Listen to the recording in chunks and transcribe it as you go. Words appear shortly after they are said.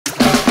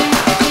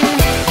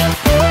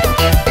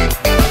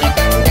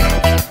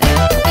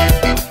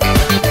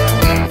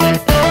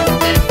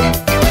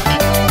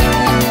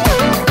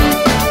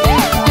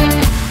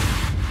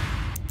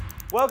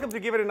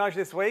Welcome to Give It a Nudge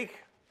this week.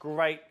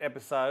 Great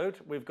episode.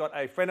 We've got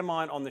a friend of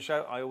mine on the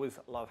show. I always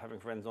love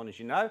having friends on, as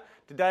you know.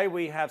 Today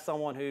we have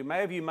someone who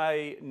many of you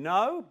may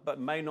know,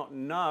 but may not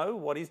know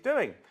what he's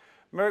doing.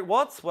 Merrick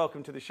Watts,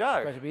 welcome to the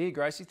show. Great to be here,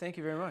 Gracie. Thank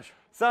you very much.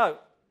 So,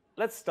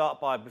 let's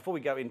start by, before we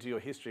go into your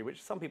history,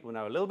 which some people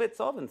know a little bits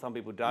of and some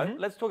people don't,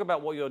 let's talk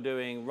about what you're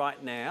doing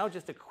right now.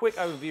 Just a quick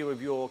overview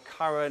of your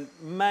current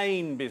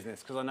main business,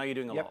 because I know you're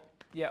doing a lot.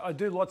 Yeah, I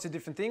do lots of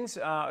different things.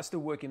 I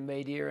still work in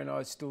media and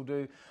I still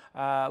do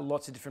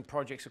lots of different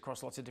projects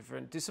across lots of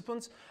different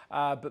disciplines.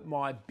 But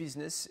my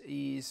business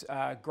is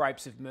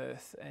Grapes of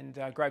Mirth. And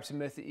Grapes of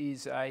Mirth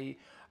is an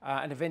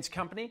events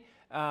company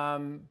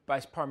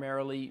based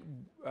primarily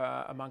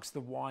amongst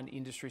the wine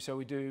industry. So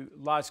we do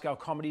large-scale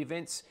comedy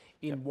events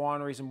in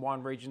wineries and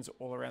wine regions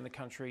all around the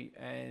country.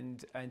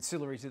 And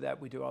ancillary to that,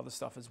 we do other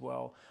stuff as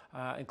well,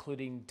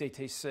 including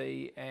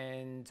DTC,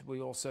 and we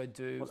also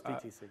do... What's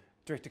DTC?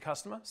 Direct to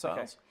customer sales.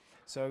 Okay.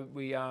 So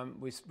we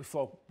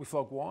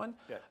flog wine.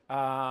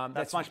 Yeah.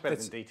 That's much better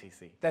than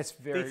DTC. That's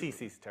very...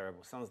 DTC is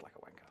terrible. Sounds like a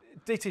wanker.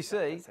 DTC.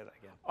 Say that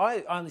again.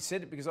 I only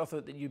said it because I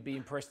thought that you'd be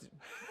impressed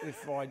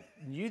if I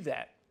knew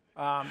that.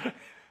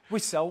 We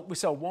sell wine. You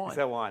sell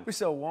wine. We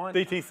sell wine.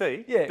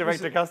 DTC? Yeah.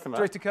 Direct to customer?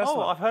 Direct to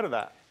customer. Oh, I've heard of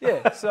that.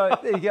 Yeah, so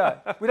there you go.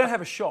 We don't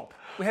have a shop.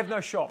 We have no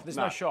shop. There's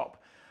no shop.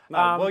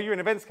 No, well, you're an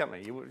events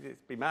company. You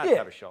would be mad to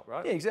have a shop,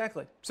 right? Yeah,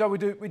 exactly. So we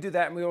do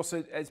that, and we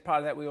also, as part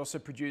of that, we also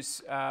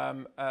produce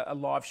a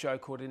live show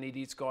called An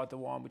Idiot's Guide to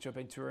Wine, which I've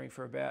been touring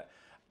for about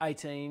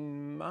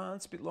 18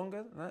 months, a bit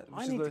longer than that.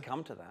 I need to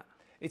come to that.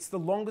 It's the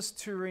longest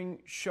touring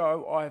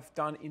show I've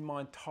done in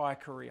my entire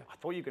career. I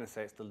thought you were going to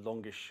say it's the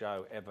longest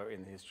show ever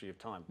in the history of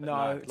time.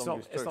 No, it's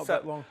not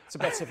that long. It's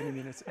about 70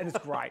 minutes, and it's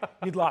great.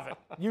 You'd love it.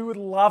 You would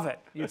love it.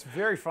 It's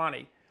very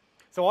funny.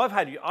 So I've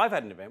had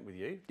an event with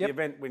you. The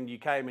event when you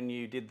came and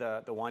you did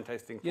the wine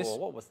tasting for,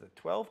 what was it,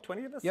 12,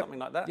 20 of us? Something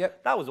like that?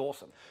 Yep. That was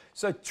awesome.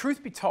 So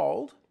truth be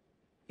told,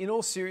 in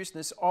all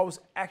seriousness, I was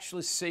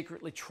actually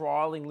secretly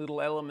trialling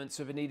little elements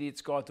of An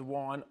Idiot's Guide to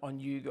Wine on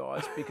you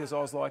guys because I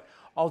was like,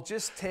 I'll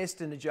just test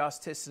and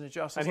adjust.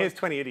 And here's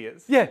 20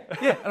 idiots. Yeah.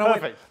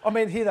 And I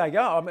mean, here they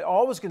go. I mean,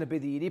 I was going to be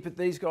the idiot, but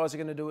these guys are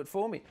going to do it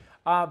for me.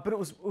 But it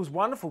was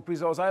wonderful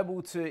because I was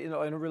able to, in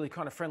a really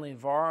kind of friendly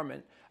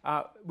environment,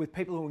 with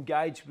people who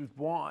engage with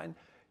wine,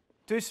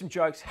 do some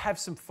jokes, have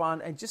some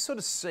fun, and just sort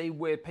of see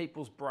where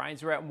people's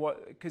brains are at and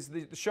what. Because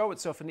the show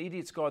itself, An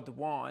Idiot's Guide to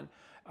Wine,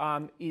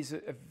 is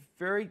a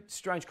very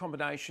strange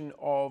combination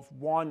of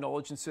wine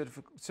knowledge and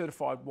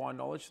certified wine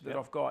knowledge that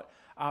I've got,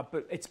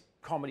 but it's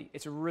comedy.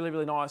 It's a really,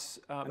 really nice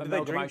amalgamation.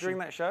 Did they drink during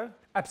that show?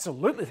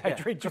 Absolutely, they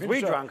drink during the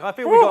show. We drank. I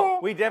feel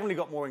we definitely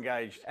got more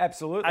engaged.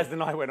 Absolutely. As the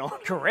night went on.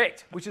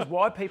 Correct. Which is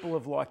why people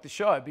have liked the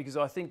show, because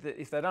I think that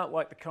if they don't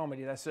like the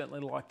comedy, they certainly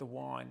like the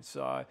wine.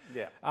 So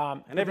yeah.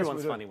 And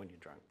everyone's funny when you're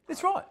drunk.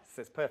 That's right.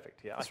 It's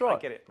perfect. Yeah. That's right. I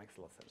get it. Makes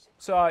a lot of sense.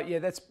 So yeah,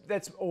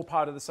 that's all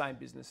part of the same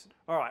business.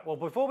 All right. Well,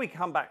 before we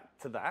come back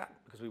to that,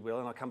 because we will,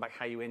 and I'll come back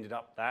how you ended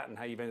up that and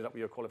how you've ended up with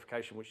your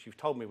qualification, which you've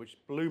told me, which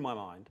blew my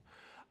mind.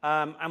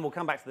 And we'll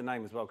come back to the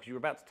name as well, because you were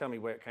about to tell me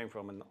where it came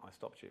from and I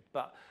stopped you.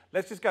 But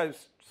let's just go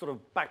sort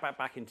of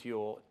back into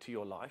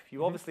your life.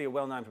 You obviously are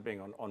well known for being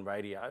on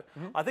radio.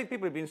 I think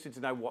people would be interested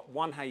to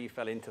know, how you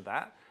fell into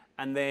that,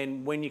 and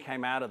then when you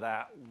came out of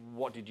that,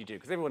 what did you do?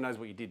 Because everyone knows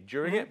what you did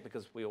during it,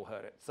 because we all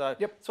heard it. So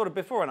sort of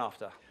before and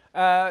after.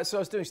 So I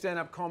was doing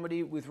stand-up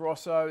comedy with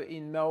Rosso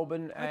in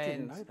Melbourne. I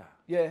didn't know that.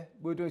 Yeah,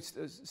 we were doing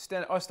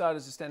I started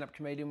as a stand-up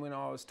comedian when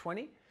I was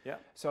 20. Yeah.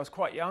 So I was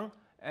quite young.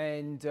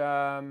 And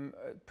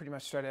pretty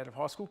much straight out of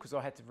high school, because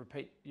I had to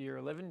repeat year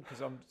 11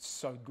 because I'm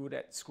so good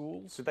at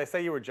schools. Did they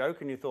say you were a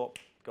joke and you thought,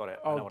 got it,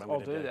 I know what I'm going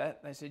to do? I'll do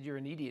that. They said, you're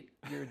an idiot.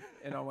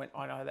 And I went,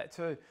 I know that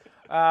too.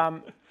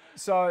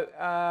 So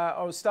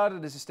I was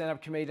started as a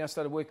stand-up comedian. I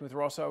started working with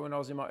Rosso when I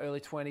was in my early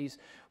 20s.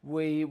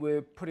 We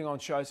were putting on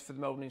shows for the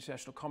Melbourne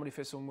International Comedy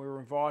Festival, and we were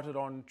invited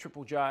on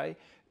Triple J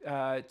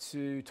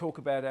to talk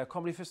about our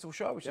comedy festival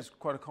show, which is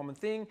quite a common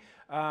thing.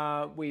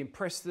 We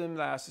impressed them.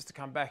 They asked us to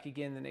come back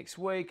again the next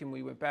week, and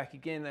we went back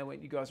again. They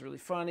went, you guys are really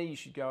funny. You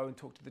should go and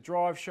talk to the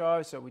Drive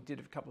show. So we did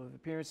a couple of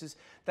appearances.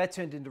 That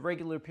turned into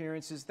regular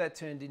appearances. That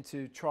turned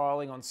into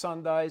trialling on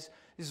Sundays.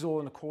 This is all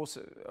in the course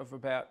of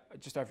about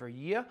just over a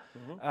year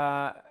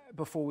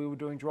before we were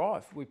doing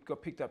Drive. We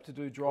got picked up to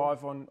do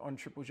Drive on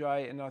Triple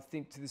J, and I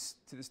think to this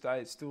day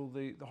it's still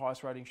the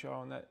highest rating show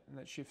on that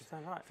shift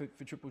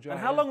for Triple J. And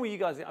how long were you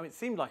guys? I mean, it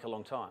seemed like a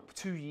long time.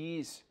 2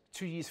 years.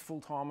 2 years full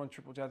time on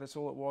Triple J. That's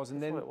all it was.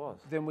 And That's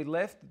then we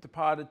left,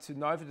 departed to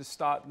Nova to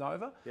start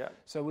Nova. Yeah.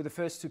 So we're the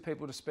first two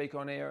people to speak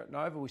on air at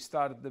Nova. We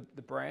started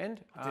the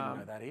brand. I didn't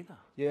know that either.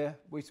 Yeah,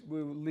 we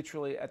were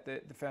literally at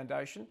the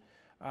foundation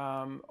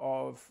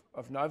of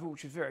Nova,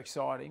 which was very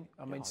exciting.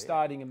 I mean,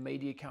 starting a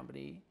media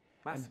company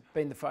and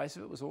being the face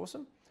of it was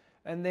awesome.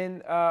 And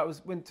then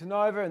went to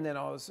Nova, and then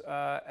I was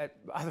at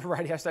other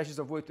radio stations.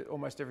 I've worked at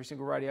almost every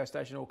single radio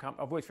station.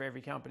 I've worked for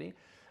every company.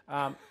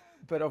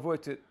 But I've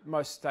worked at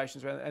most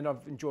stations around, and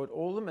I've enjoyed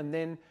all of them. And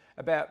then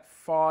about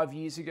 5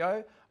 years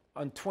ago,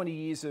 on 20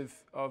 years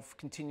of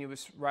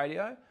continuous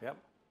radio,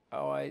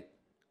 I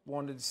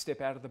wanted to step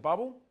out of the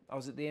bubble. I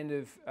was at the end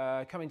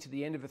of, coming to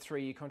the end of a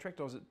 3-year contract.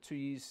 I was at 2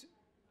 years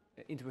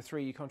into a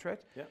 3-year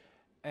contract. Yep.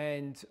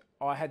 And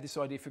I had this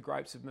idea for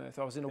Grapes of Mirth.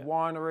 I was in a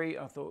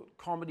winery. I thought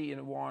comedy in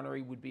a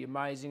winery would be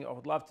amazing. I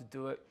would love to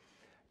do it.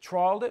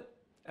 Trialled it,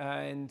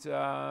 and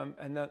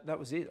that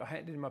was it. I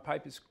handed in my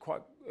papers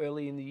quite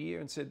early in the year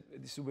and said,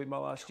 this will be my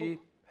last year.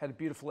 Had a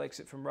beautiful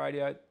exit from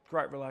radio,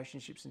 great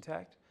relationships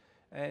intact,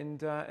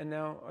 and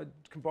now I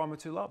combine my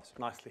two loves.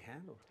 Nicely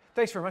handled.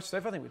 Thanks very much,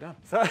 Steve. I think we're done.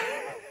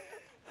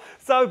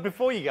 So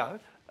before you go,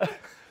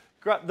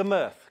 the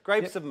Mirth,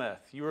 Grapes of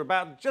Mirth. You were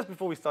about, just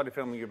before we started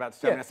filming, you were about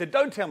to tell me. I said,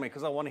 don't tell me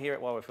because I want to hear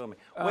it while we're filming.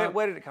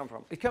 Where did it come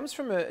from? It comes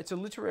from it's a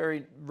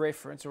literary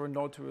reference, or a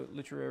nod to a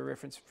literary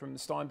reference from the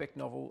Steinbeck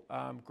novel,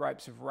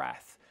 Grapes of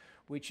Wrath,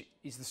 which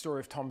is the story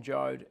of Tom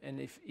Joad. And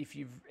if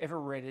you've ever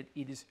read it,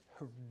 it is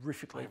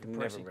horrifically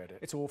depressing. Never read it.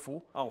 It's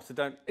awful. Oh, so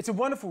don't... It's a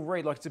wonderful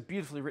read. Like, it's a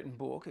beautifully written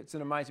book. It's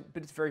an amazing,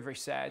 but it's very, very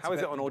sad. How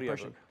is it on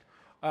audiobook?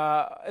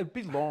 It'd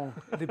be long.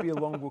 It'd be a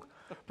long book.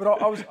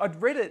 But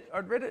I'd read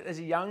it as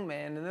a young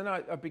man, and then I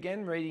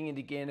began reading it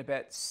again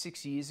about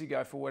 6 years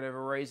ago for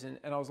whatever reason.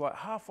 And I was like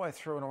halfway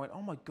through, and I went,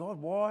 "Oh my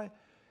God, why?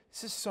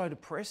 This is so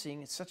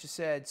depressing. It's such a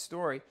sad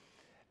story."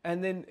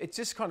 And then it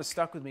just kind of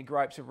stuck with me.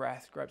 Grapes of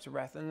Wrath, Grapes of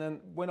Wrath. And then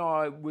when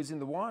I was in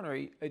the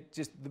winery,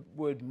 the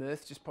word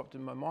mirth just popped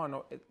in my mind.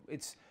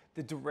 It's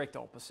the direct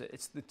opposite.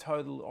 It's the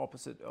total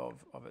opposite of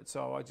it.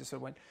 So I just sort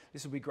of went,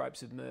 "This will be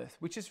Grapes of Mirth,"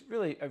 which is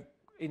really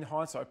in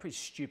hindsight, a pretty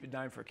stupid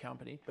name for a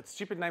company. But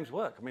stupid names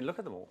work. I mean, look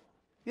at them all.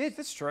 Yeah,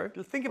 that's true.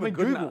 Think of a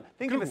good name.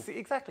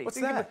 Exactly.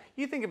 What's that?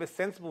 You think of a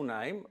sensible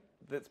name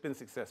that's been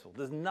successful.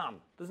 There's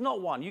none. There's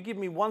not one. You give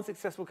me one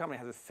successful company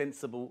that has a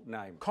sensible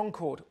name.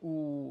 Concord.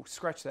 Ooh,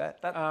 scratch that.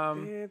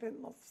 Yeah, they're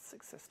not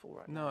successful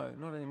right now.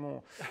 No, not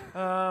anymore.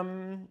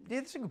 Yeah,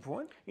 that's a good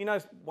point. You know,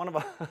 one of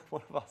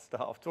our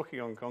staff,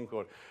 talking on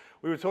Concord,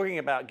 we were talking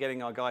about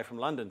getting our guy from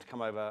London to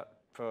come over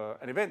for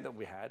an event that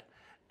we had.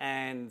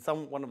 And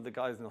one of the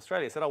guys in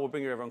Australia said, "Oh, we'll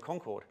bring you over on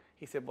Concord."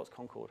 He said, "What's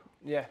Concord?"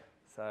 Yeah.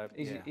 So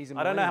he's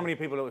I don't know how many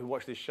people who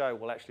watch this show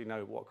will actually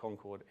know what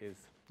Concord is.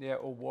 Yeah,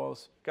 or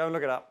was. Go and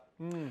look it up.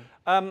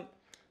 All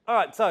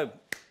right, so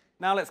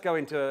now let's go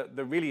into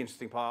the really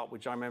interesting part,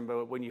 which I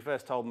remember when you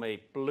first told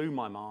me blew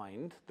my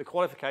mind. The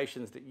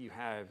qualifications that you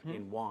have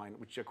in wine,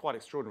 which are quite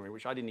extraordinary,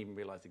 which I didn't even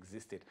realise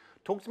existed.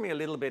 Talk to me a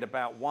little bit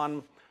about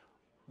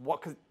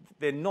because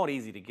they're not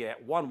easy to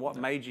get. What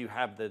made you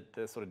have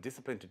the sort of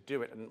discipline to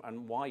do it,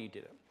 and why you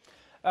did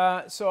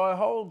it? So I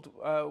hold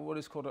what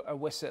is called a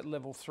WSET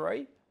Level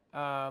 3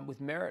 with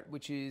merit,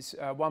 which is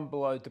one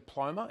below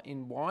diploma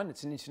in wine.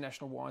 It's an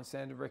international wine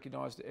standard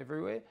recognised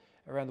everywhere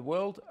around the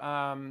world.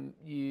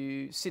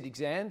 You sit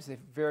exams. They're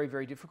very,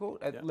 very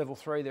difficult. At Level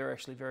 3, they're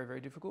actually very,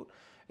 very difficult.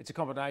 It's a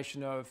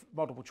combination of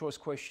multiple choice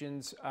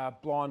questions,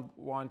 blind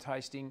wine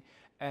tasting,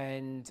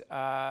 and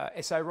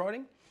essay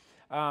writing.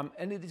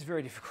 And it is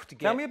very difficult to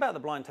get. Tell me about the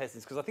blind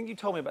tastings, because I think you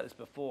told me about this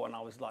before, and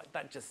I was like,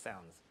 that just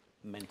sounds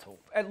mental.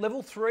 At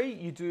Level 3,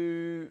 you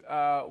do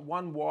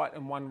one white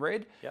and one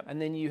red,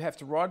 and then you have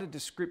to write a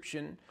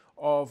description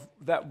of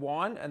that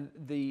wine and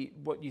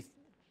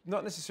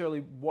not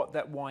necessarily what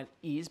that wine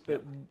is,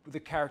 but the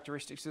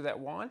characteristics of that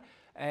wine.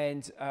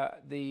 And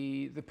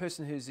the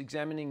person who's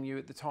examining you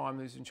at the time,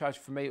 who's in charge,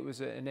 for me, it was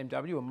an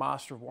MW, a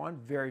Master of Wine,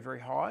 very,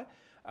 very high.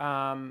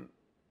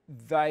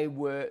 They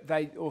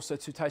also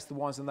to taste the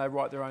wines, and they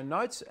write their own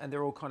notes, and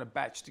they're all kind of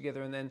batched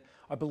together. And then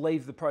I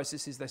believe the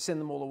process is they send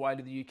them all away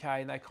to the UK,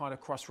 and they kind of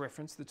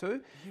cross-reference the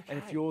two. And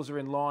if yours are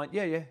in line,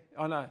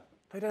 I know.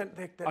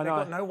 They've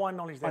got no wine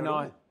knowledge there. I know.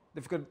 At all.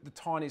 They've got the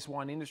tiniest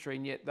wine industry,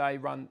 and yet they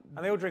run.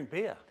 And they all drink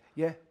beer.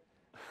 Yeah.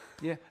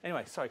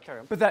 Anyway, sorry, carry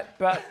on. But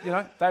you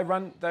know, they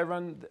run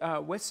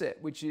WSET,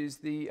 which is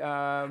the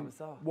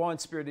Wine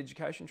Spirit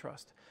Education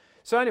Trust.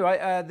 So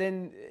anyway,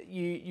 then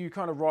you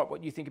kind of write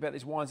what you think about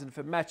these wines, and if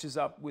it matches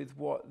up with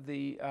what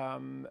the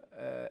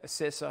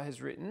assessor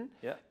has written,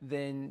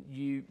 then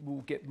you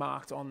will get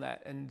marked on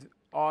that. And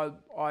I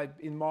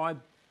in my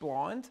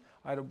blind,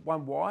 I had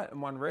one white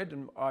and one red,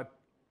 and I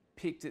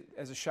picked it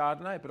as a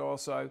Chardonnay, but I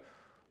also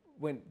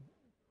went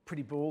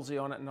pretty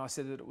ballsy on it, and I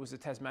said that it was a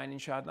Tasmanian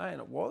Chardonnay,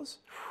 and it was.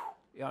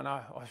 Yeah, I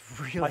know.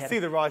 I see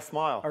the wry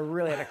smile. I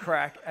really had a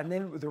crack, and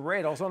then with the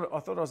red, I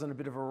thought I was on a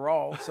bit of a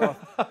roll, so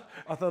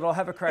I thought I'll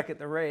have a crack at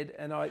the red,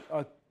 and I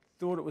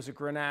thought it was a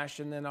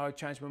Grenache, and then I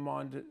changed my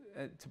mind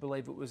to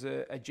believe it was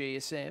a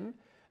GSM,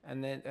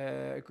 and then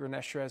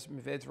Grenache Shiraz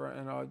Mourvedre,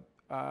 and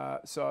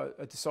so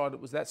I decided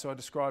it was that, so I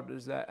described it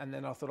as that, and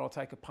then I thought I'll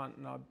take a punt,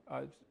 and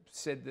I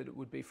said that it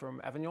would be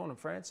from Avignon in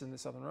France in the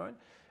Southern Rhone,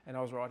 and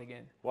I was right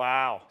again.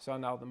 Wow! So I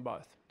nailed them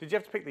both. Did you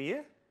have to pick the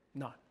year?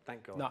 No.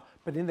 Thank God. No,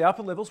 but in the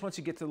upper levels, once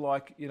you get to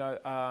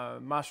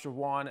Master of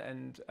Wine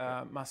and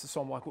Master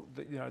Somm,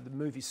 the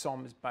movie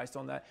Somm is based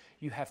on that.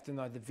 You have to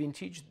know the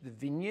vintage, the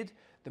vineyard,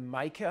 the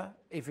maker,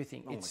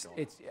 everything.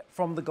 It's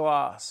from the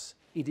glass.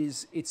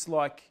 It's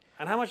like.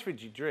 And how much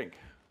did you drink?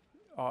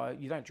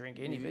 You don't drink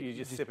any of it. You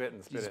just sip it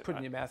and spit it. You just put it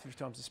in your mouth a few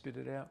times to spit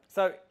it out.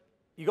 So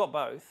you got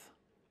both.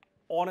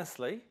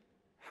 Honestly,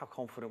 how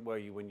confident were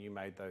you when you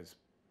made those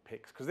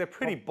picks? Because they're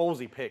pretty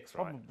ballsy picks,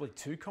 right? Probably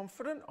too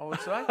confident, I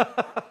would say.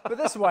 But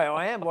that's the way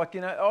I am. Like,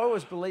 I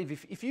always believe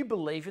if you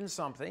believe in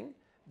something,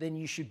 then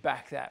you should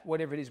back that,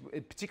 whatever it is,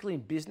 particularly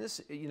in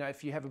business.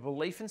 If you have a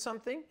belief in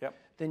something,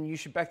 then you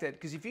should back that.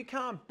 Because if you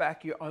can't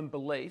back your own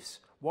beliefs,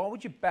 why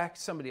would you back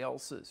somebody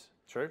else's?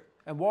 True.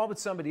 And why would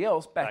somebody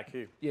else back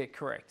you? Yeah,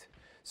 correct.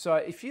 So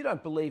if you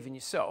don't believe in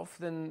yourself,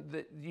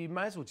 then you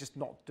may as well just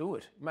not do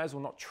it. You may as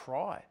well not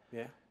try.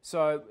 Yeah.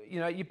 So,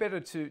 you're better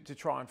to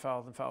try and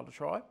fail than fail to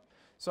try.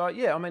 So,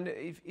 yeah, I mean,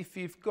 if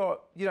you've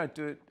got, you don't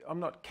do it, I'm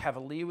not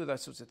cavalier with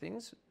those sorts of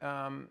things,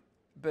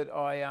 but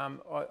I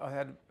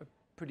had a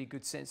pretty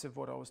good sense of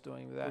what I was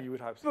doing with that. Well, you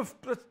would hope so.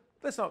 But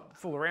let's not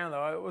fool around,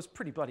 though. I was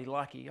pretty bloody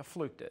lucky. I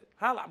fluked it.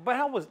 How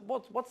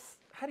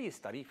do you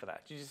study for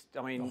that?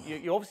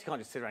 You obviously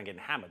can't just sit around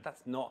getting hammered.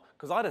 That's not,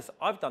 because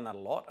I've done that a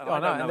lot and I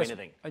don't know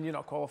anything. And you're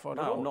not qualified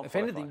No, at all. I'm not If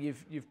qualified. anything,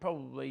 you've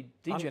probably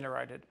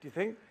degenerated. Do you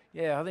think?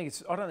 Yeah, I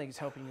don't think it's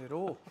helping you at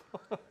all.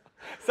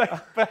 So,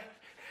 but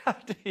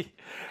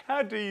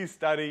how do you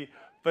study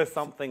for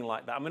something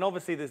like that? I mean,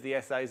 obviously there's the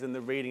essays and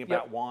the reading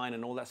about wine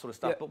and all that sort of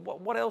stuff, but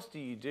what else do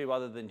you do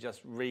other than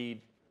just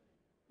read?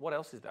 What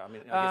else is there? I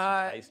mean, I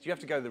guess you taste. Do you have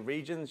to go to the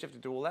regions? Do you have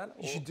to do all that?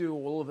 You should do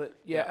all of it.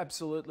 Yeah,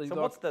 absolutely. So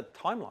what's the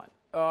timeline?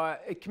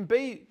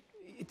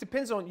 It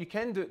depends on, you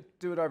can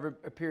do it over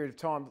a period of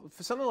time.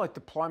 For something like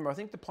diploma, I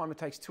think diploma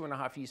takes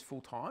 2.5 years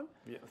full time.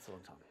 Yeah, that's a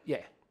long time.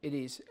 Yeah, it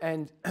is.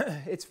 And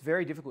it's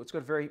very difficult. It's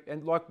got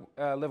like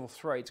level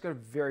 3, it's got a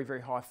very,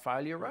 very high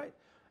failure rate.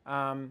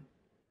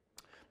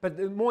 But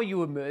the more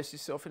you immerse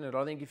yourself in it,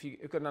 I think if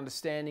you've got an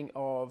understanding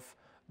of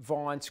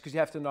vines, because you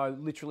have to know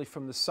literally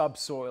from the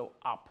subsoil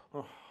up.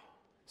 Oh.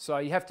 So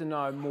you have to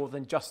know more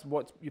than just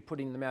what you're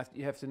putting in the mouth.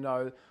 You have to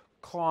know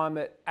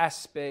climate,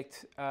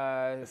 aspect,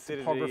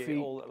 acidity, topography,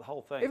 the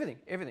whole thing. Everything.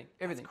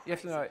 You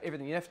have to know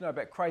everything. You have to know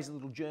about crazy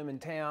little German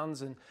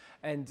towns and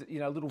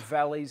little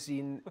valleys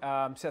in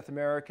South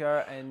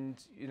America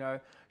and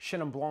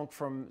Chenin Blanc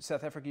from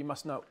South Africa. You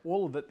must know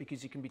all of it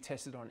because you can be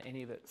tested on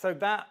any of it. So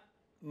that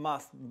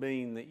must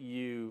mean that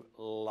you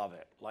love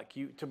it. Like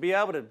to be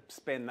able to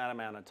spend that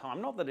amount of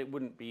time, not that it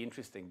wouldn't be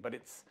interesting, but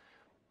it's,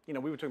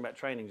 we were talking about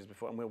training just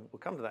before, and we'll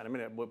come to that in a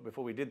minute.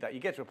 Before we did that,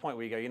 you get to a point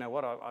where you go, you know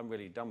what, I'm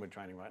really done with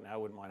training right now. I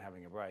wouldn't mind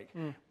having a break.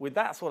 With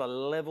that sort of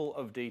level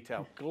of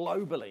detail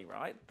globally,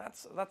 right?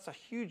 That's a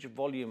huge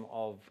volume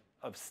of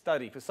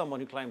study for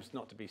someone who claims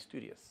not to be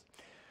studious.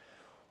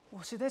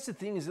 Well, see, that's the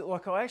thing is that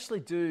I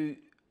actually do.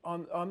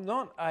 I'm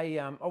not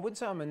I wouldn't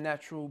say I'm a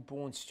natural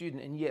born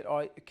student, and yet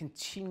I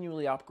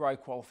continually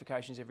upgrade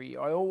qualifications every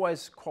year. I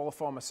always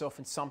qualify myself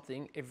in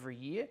something every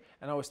year,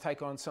 and I always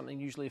take on something,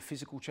 usually a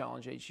physical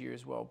challenge each year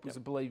as well, because I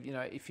believe,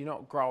 if you're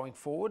not growing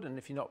forward and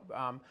if you're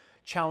not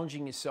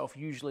challenging yourself,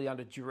 usually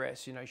under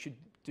duress, you should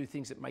do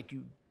things that make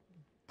you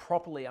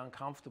properly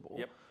uncomfortable.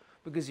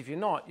 Because if you're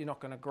not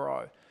going to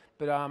grow.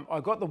 But I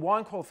got the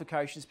wine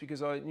qualifications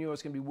because I knew I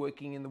was going to be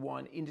working in the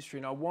wine industry,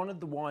 and I wanted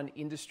the wine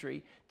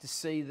industry to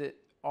see that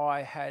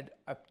I had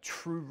a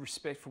true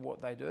respect for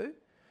what they do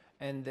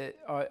and that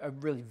I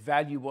really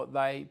value what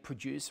they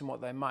produce and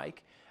what they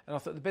make. And I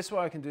thought the best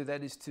way I can do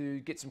that is to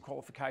get some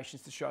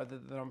qualifications to show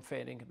that I'm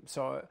fair dinkum.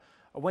 So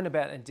I went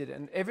about and did it.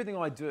 And everything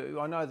I do,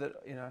 I know that,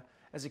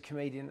 as a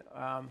comedian,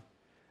 I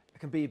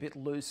can be a bit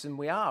loose, and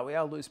we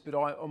are loose, but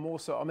I'm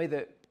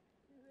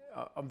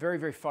very,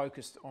 very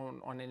focused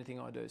on anything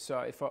I do. So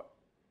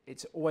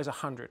it's always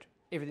 100.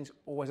 Everything's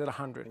always at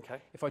 100. Okay.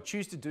 If I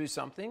choose to do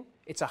something,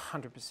 it's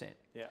 100%.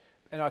 Yeah.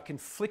 And I can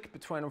flick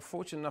between. I'm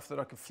fortunate enough that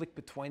I can flick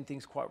between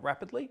things quite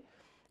rapidly.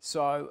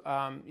 So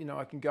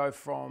I can go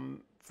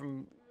from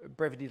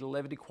brevity to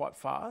levity quite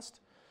fast.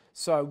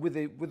 So with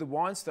the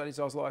wine studies,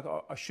 I was like,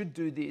 I should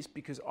do this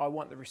because I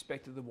want the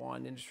respect of the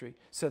wine industry,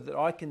 so that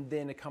I can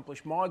then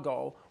accomplish my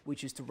goal,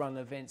 which is to run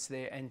events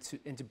there and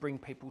to bring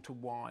people to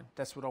wine.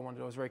 That's what I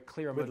wanted. I was very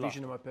clear on my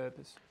vision and my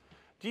purpose.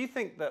 Do you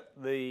think that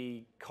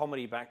the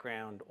comedy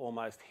background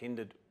almost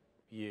hindered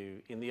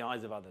you in the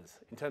eyes of others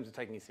in terms of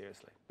taking you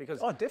seriously? Because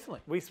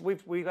definitely.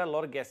 We've had a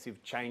lot of guests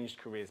who've changed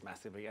careers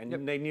massively,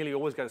 and they nearly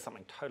always go to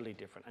something totally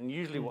different. And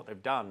usually what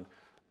they've done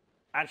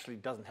actually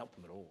doesn't help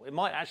them at all. It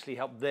might actually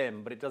help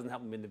them, but it doesn't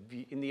help them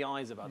in the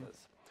eyes of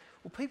others.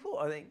 Well, people,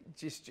 I think,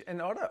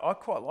 I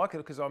quite like it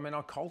because I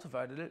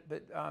cultivated it,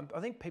 but I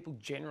think people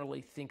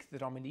generally think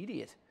that I'm an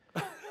idiot.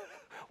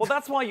 Well,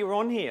 that's why you're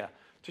on here,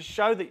 to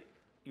show that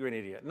you're an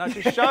idiot. No,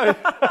 to show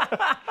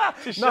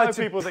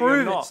people that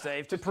you're not.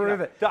 Steve, to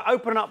prove it. To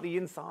open up the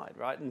inside,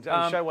 right, and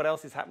show what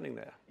else is happening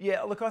there.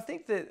 Yeah, look, I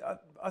think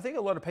a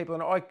lot of people,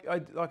 and I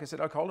like I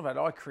said,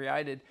 I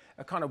created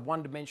a kind of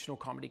one-dimensional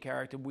comedy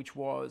character, which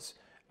was,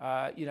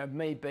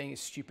 me being a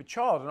stupid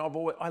child, and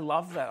I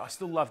love that. I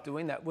still love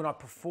doing that. When I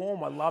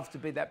perform, I love to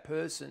be that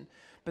person.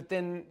 But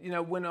then,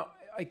 when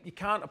you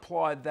can't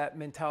apply that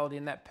mentality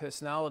and that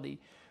personality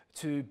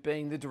to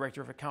being the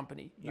director of a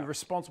company. You're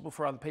responsible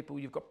for other people.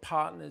 You've got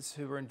partners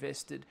who are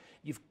invested.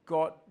 You've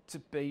got to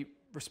be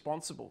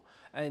responsible.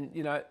 And,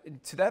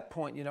 to that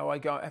point, I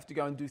have to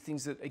go and do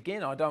things that,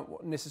 again, I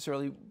don't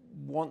necessarily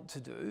want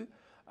to do.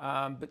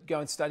 but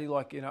go and study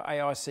like,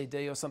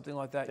 AICD or something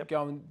like that. Yep.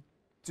 Go and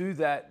do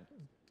that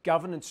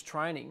governance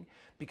training,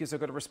 because I've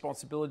got a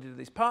responsibility to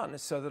these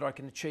partners so that I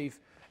can achieve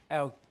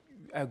our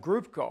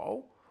group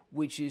goal,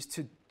 which is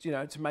to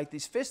make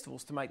these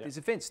festivals, to make these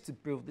events, to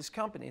build this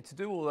company, and to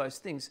do all those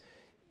things.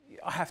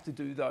 I have to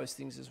do those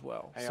things as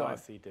well.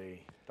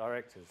 AICD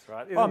directors,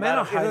 right? Isn't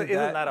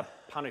that a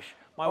punish?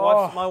 My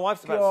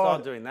wife's about to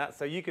start doing that,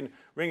 so you can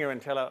ring her and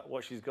tell her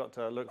what she's got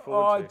to look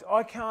forward to.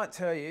 I can't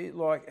tell you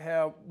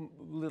how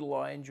little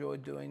I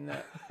enjoyed doing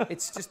that.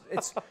 It's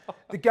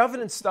the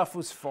governance stuff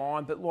was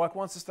fine, but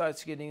once I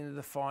started getting into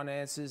the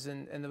finances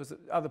and there was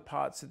other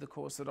parts of the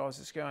course that I was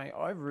just going,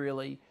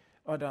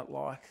 I don't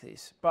like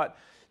this. But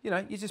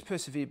you just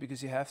persevere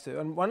because you have to.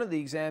 And one of the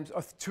exams,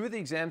 two of the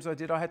exams I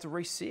did, I had to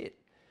resit.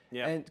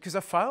 Yeah. And because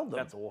I failed them.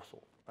 That's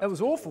awful. It was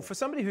awful for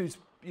somebody who's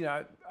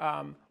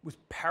was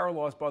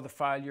paralysed by the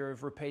failure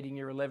of repeating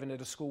year 11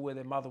 at a school where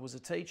their mother was a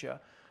teacher.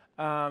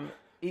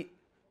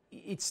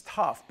 It's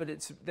tough,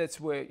 but that's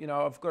where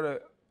I've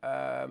got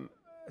a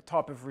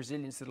type of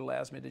resilience that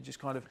allows me to just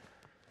kind of.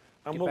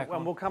 And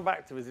we'll come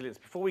back to resilience.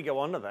 Before we go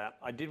on to that,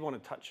 I did want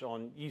to touch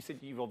on, you said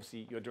you're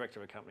a director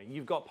of a company.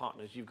 You've got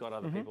partners, you've got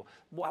other people.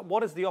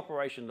 What does the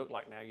operation look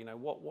like now?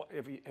 What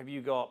have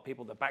you got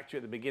people that backed you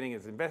at the beginning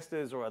as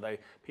investors, or are they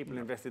people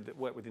invested that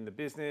work within the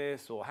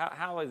business, or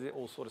how is it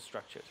all sort of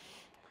structured?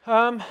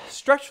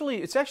 Structurally,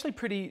 it's actually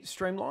pretty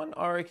streamlined.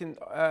 I reckon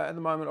at the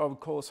moment I would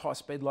call us high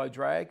speed, low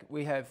drag.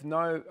 We have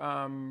no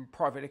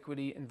private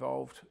equity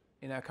involved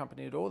in our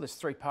company at all. There's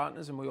 3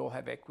 partners and we all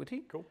have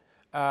equity. Cool.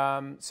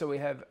 So we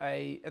have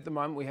at the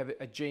moment we have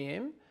a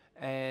GM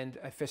and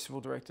a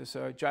festival director.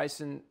 So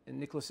Jason and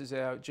Nicholas is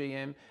our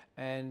GM,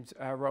 and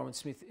Rowan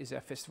Smith is our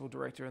festival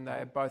director, and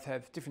they both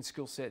have different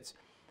skill sets,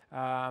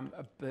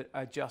 but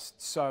are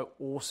just so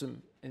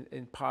awesome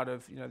in part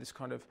of this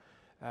kind of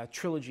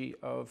trilogy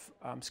of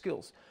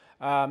skills.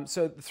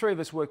 So the 3 of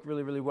us work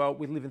really, really well.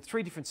 We live in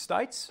 3 different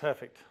states.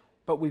 Perfect.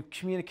 But we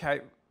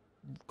communicate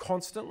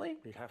constantly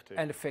You have to.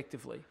 and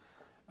effectively.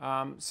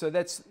 So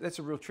that's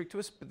a real trick to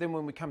us. But then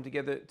when we come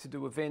together to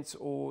do events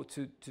or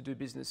to do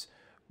business,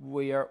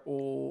 we are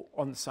all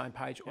on the same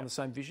page, on the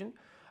same vision.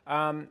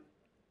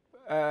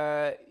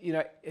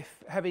 If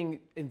having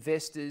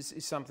investors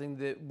is something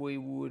that we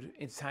would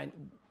entertain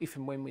if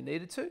and when we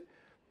needed to,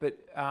 but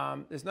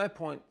there's no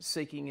point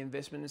seeking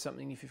investment in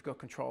something if you've got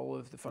control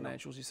of the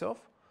financials yourself,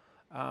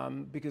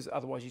 because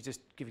otherwise you're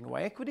just giving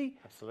away equity.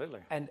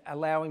 Absolutely. And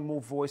allowing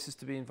more voices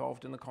to be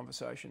involved in the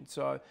conversation.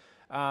 So,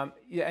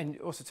 and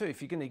also too,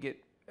 if you're going to get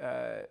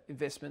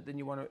investment, then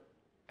you want to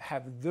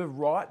have the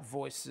right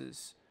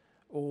voices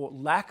or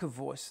lack of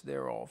voice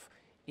thereof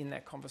in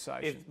that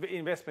conversation.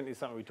 Investment is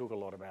something we talk a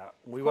lot about.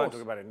 We won't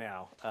talk about it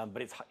now,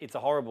 but it's a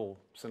horrible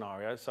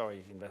scenario.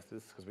 Sorry,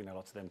 investors, because we know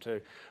lots of them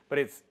too. But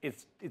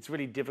it's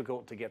really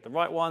difficult to get the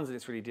right ones, and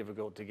it's really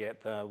difficult to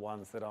get the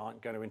ones that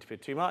aren't going to interfere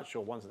too much,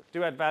 or ones that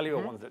do add value,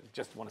 or ones that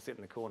just want to sit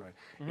in the corner.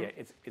 Yeah,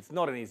 it's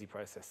not an easy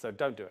process. So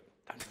don't do it.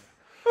 Don't do it.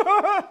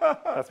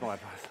 That's my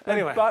advice.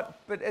 Anyway,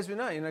 but as we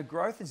know,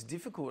 growth is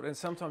difficult, and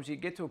sometimes you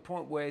get to a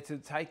point where to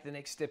take the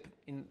next step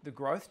in the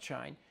growth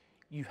chain,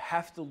 you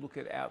have to look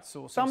at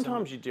outsourcing.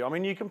 Sometimes you do. I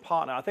mean, you can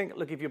partner. I think,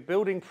 look, if you're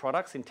building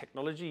products in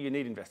technology, you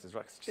need investors,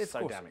 right? It's just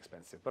so damn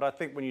expensive. But I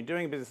think when you're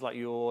doing a business like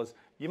yours,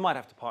 you might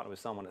have to partner with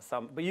someone at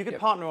some. But you can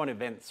partner on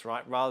events,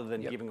 right, rather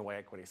than giving away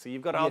equity. So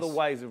you've got other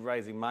ways of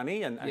raising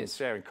money and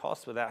sharing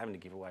costs without having to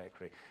give away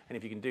equity. And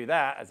if you can do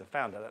that as a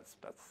founder, that's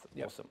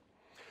awesome.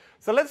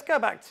 So let's go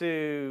back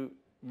to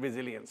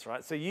resilience,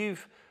 right? So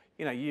you've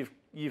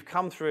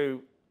come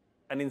through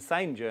an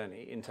insane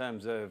journey in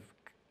terms of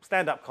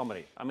stand-up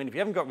comedy. I mean, if you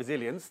haven't got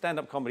resilience,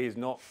 stand-up comedy is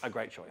not a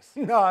great choice.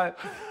 No.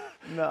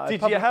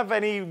 Did you have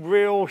any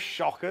real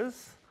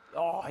shockers?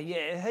 Oh,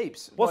 yeah,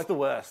 heaps. What's the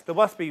worst? There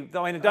must be,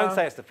 I mean, don't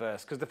say it's the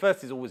first, because the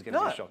first is always going to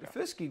be a shocker. The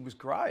first gig was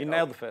great. You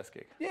nailed the first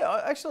gig. Yeah,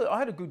 I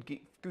had a good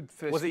first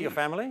gig. Was it your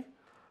family?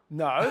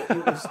 No,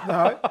 it was,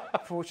 no,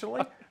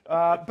 fortunately.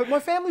 But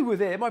my family were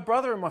there. My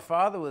brother and my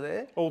father were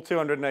there. All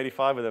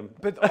 285 of them.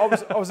 But I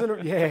was in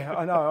a, yeah,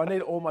 I know. I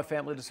need all my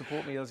family to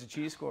support me as a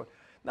cheer squad.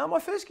 No, my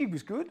first gig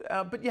was good,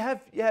 but you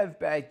have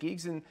bad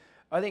gigs, and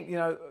I think,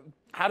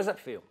 How does that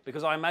feel?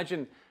 Because I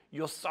imagine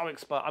you're so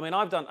exposed. I mean,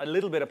 I've done a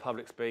little bit of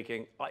public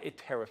speing. It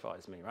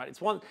terrifies me, right?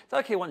 It's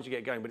okay once you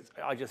get going, but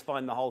I just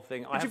find the whole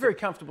thing. But you're very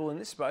comfortable in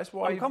this space.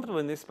 I'm comfortable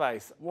in this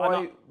space.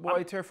 Why are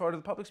you terrified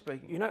of the public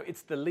speaking?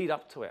 It's the lead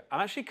up to it.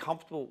 I'm actually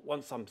comfortable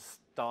once I'm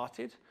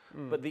started,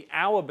 but the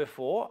hour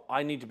before,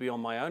 I need to be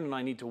on my own and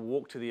I need to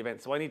walk to the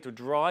event. So I need to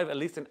drive at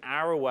least an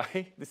hour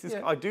away.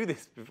 I do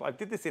this. I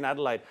did this in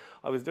Adelaide.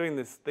 I was doing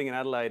this thing in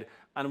Adelaide,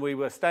 and we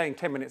were staying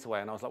 10 minutes away,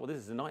 and I was like, well,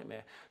 this is a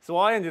nightmare. So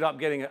I ended up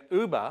getting an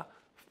Uber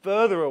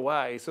further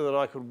away so that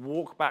I could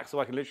walk back, so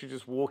I can literally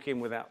just walk in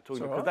without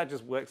talking, because that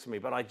just works for me.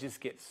 But I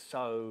just get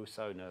so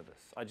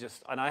nervous.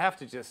 I have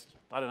to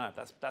I don't know,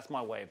 that's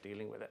my way of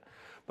dealing with it.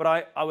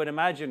 But I would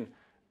imagine,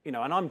 and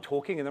I'm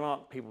talking and there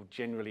aren't people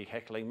generally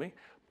heckling me,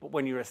 but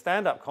when you're a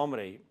stand-up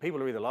comedy,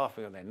 people are either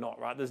laughing or they're not,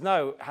 right? There's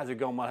no, has it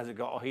gone well, has it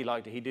gone, oh, he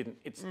liked it, he didn't.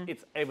 It's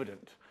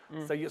evident.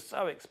 So you're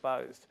so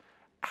exposed.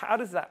 How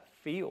does that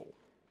feel?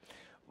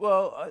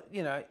 Well,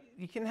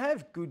 you can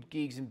have good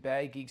gigs and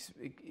bad gigs.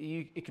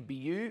 It could be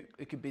you,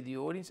 it could be the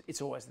audience.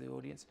 It's always the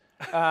audience.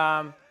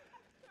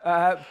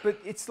 But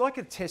it's like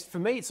a test. For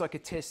me, it's like a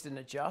test and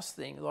adjust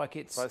thing. Like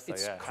it's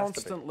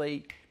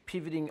constantly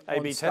pivoting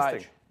A/B on stage.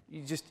 testing.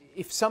 You just,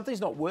 if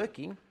something's not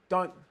working,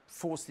 don't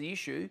force the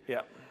issue.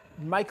 Yeah.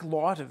 Make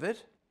light of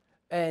it,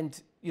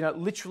 and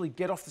literally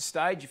get off the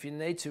stage if you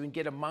need to, and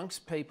get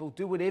amongst people.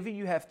 Do whatever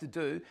you have to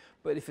do.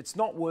 But if it's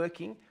not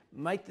working,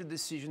 make the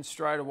decision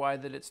straight away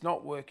that it's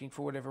not working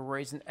for whatever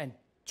reason, and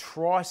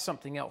try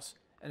something else.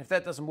 And if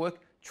that doesn't work,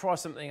 try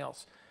something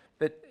else.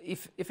 But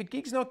if a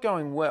gig's not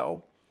going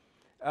well,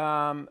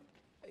 the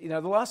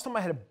last time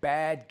I had a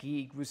bad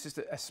gig was just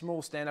a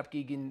small stand-up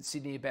gig in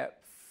Sydney about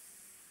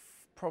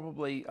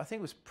probably, I think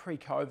it was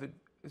pre-COVID. It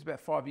was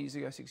about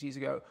 6 years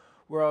ago,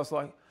 where I was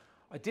like,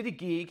 I did a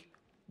gig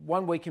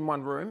 1 week in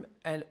one room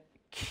and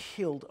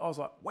killed. I was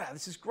like, wow,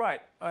 this is great.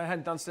 I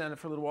hadn't done stand-up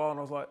for a little while, and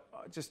I was like,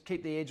 just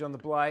keep the edge on the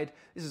blade.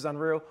 This is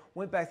unreal.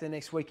 Went back the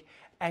next week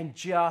and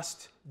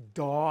just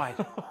died.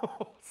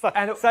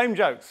 Same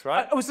jokes,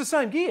 right? It was the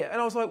same gear.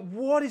 And I was like,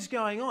 what is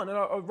going on? And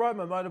I rode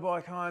my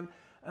motorbike home,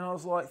 and I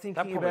was like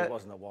thinking that probably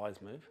wasn't a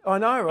wise move. I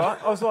know, right?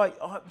 I was like,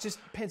 I just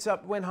pence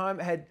up, went home,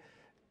 had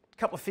a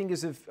couple of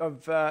fingers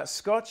of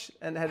scotch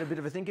and had a bit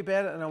of a think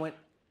about it. And I went,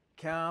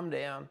 calm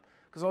down.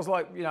 Because I was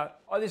like,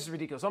 this is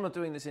ridiculous. I'm not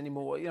doing this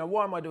anymore.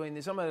 Why am I doing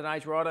this? I'm at an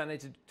age where I don't need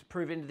to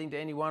prove anything to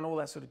anyone, all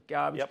that sort of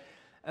garbage. Yep.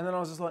 And then I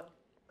was just like,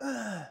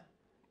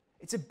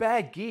 it's a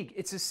bad gig.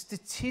 It's a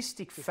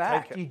statistic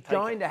fact. You're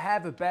going to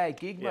have a bad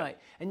gig, mate.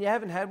 And you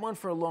haven't had one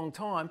for a long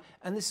time.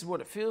 And this is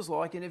what it feels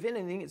like. And if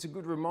anything, it's a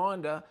good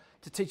reminder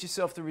to teach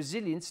yourself the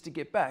resilience to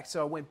get back. So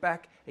I went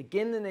back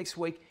again the next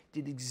week,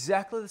 did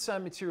exactly the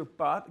same material,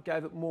 but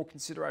gave it more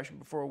consideration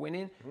before I went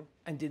in,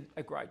 and did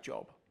a great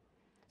job.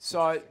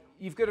 So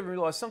you've got to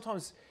realise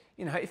sometimes,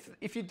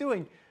 if you're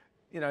doing,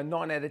 9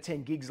 out of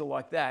 10 gigs are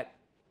like that,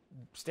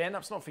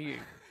 stand-up's not for you.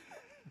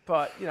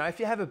 But if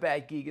you have a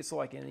bad gig, it's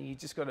like anything. You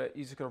just got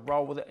to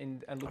roll with it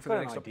and look for the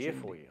next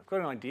opportunity. I've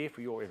got an idea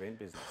for your event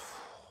business.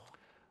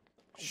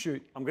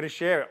 Shoot. I'm going to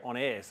share it on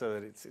air so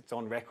that it's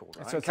on record,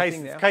 right? So in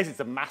case it's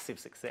a massive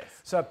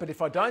success. So, but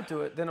if I don't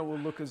do it, then it will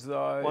look as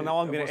though. Well, no,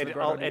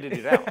 I'll edit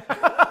it out.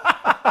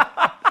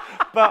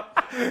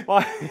 But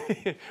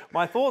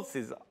my thoughts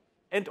is,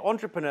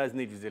 entrepreneurs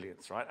need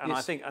resilience, right? And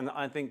Yes.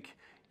 I think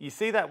you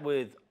see that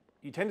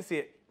you tend to see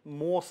it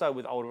more so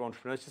with older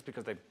entrepreneurs, just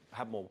because they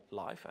have more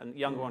life, and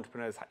younger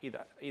entrepreneurs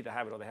either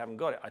have it or they haven't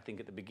got it. I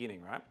think at the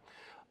beginning, right?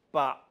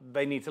 But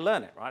they need to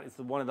learn it, right? It's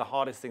one of the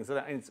hardest things to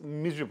learn, and it's a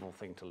miserable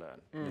thing to learn.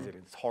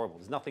 Resilience. It's horrible.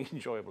 There's nothing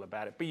enjoyable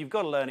about it. But you've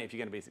got to learn it if you're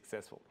going to be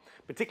successful,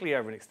 particularly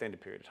over an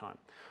extended period of time.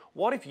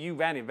 What if you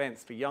ran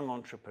events for young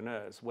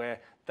entrepreneurs where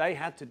they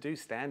had to do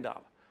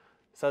stand-up?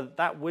 So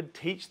that would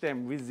teach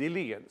them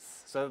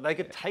resilience, so that they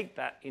could take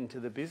that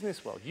into the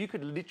business world. You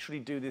could literally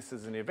do this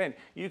as an event.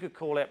 You could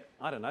call it,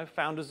 I don't know,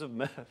 Founders of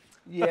Mirth.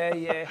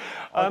 Yeah.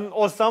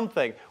 Or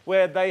something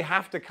where they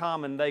have to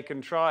come and they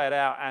can try it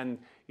out, and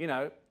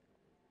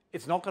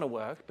it's not going to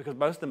work because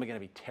most of them are going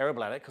to be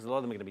terrible at it, because a lot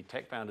of them are going to be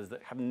tech founders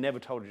that have never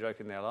told a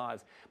joke in thetheir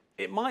lives.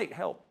 It might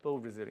help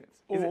build resilience.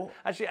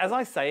 Actually, as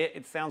I say it,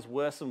 it sounds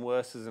worse and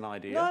worse as an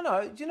idea.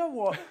 No. Do you know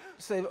what,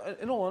 Steve?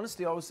 In all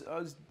honesty, I was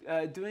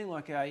doing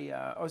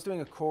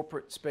a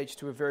corporate speech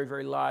to a very,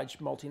 very large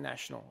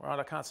multinational. Right,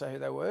 I can't say who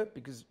they were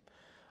because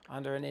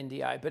under an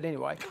NDA. But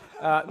anyway,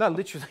 no,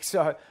 literally.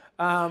 So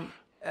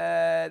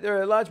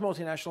they're a large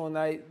multinational, and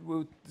they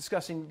were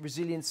discussing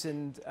resilience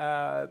and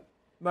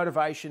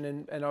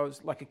motivation, and I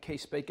was like a key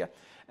speaker.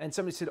 And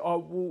somebody said, "Oh,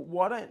 well,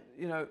 why don't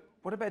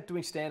what about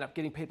doing stand-up,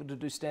 getting people to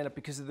do stand-up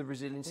because of the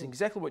resilience?"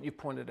 Exactly what you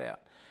pointed out.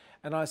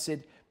 And I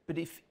said, but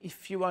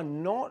if you are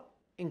not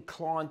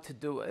inclined to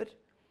do it,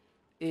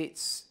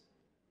 it's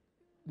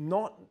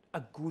not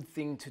a good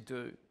thing to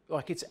do.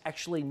 Like, it's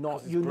actually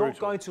not. You're not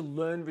going to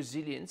learn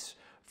resilience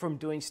from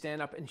doing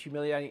stand-up and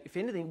humiliating. If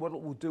anything, what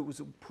it will do is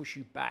it will push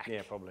you back.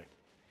 Yeah, probably.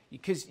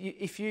 Because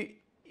if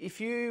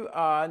you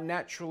are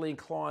naturally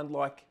inclined,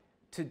 like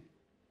to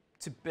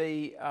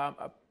be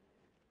a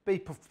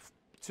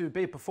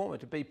performer,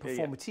 to be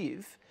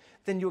performative,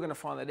 then you're going to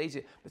find that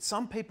easier. But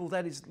some people,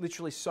 that is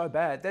literally so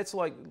bad. That's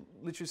like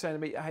literally saying to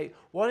me, hey,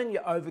 why don't you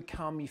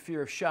overcome your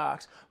fear of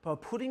sharks by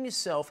putting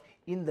yourself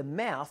in the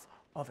mouth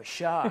of a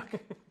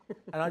shark?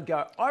 And I'd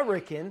go, I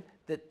reckon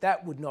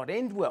that would not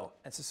end well.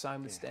 It's the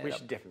same with stand-up. We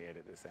should definitely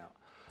edit this out.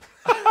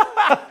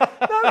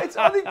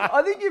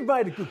 I think you've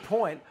made a good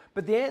point,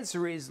 but the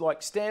answer is,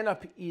 like,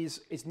 stand-up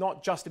is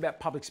not just about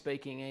public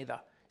speaking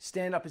either.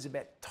 Stand-up is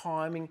about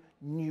timing,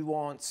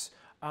 nuance,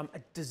 a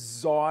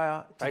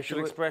desire to facial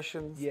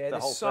expressions. Yeah, the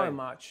there's whole so thing.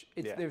 much.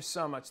 There's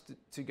so much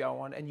to go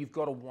on, and you've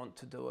got to want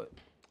to do it.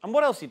 And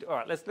what else you do? All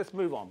right, let's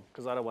move on,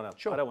 because I don't want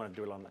to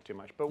dwell on that too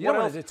much. But You what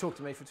don't else? want to talk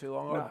to me for too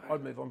long.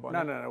 I'd move on by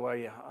now. No. Well,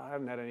 yeah, I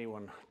haven't had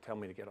anyone tell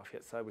me to get off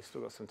yet, so we've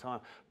still got some time.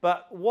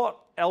 But what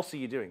else are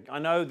you doing? I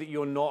know that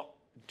you're not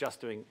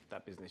just doing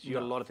that business. You've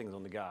got a lot of things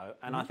on the go,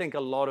 and I think a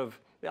lot of.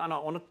 And I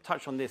want to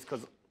touch on this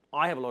because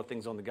I have a lot of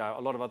things on the go.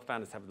 A lot of other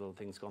founders have little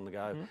things on the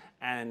go.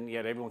 And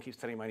yet everyone keeps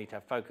telling me I need to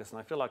have focus. And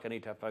I feel like I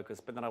need to have focus.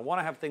 But then I want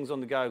to have things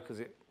on the go because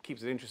it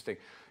keeps it interesting.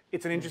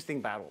 It's an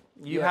interesting battle.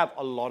 You have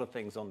a lot of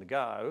things on the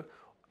go.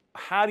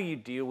 How do you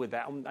deal with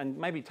that? And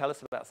maybe tell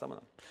us about some of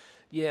them.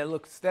 Yeah,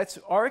 look,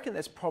 I reckon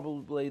that's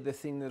probably the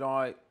thing that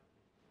I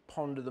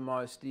ponder the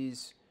most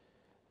is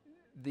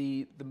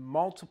the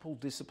multiple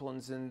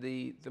disciplines and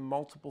the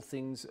multiple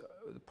things,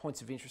 the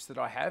points of interest that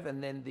I have,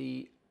 and then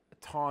the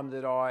time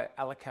that I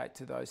allocate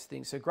to those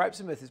things. So Grapes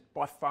of Mirth is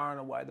by far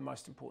and away the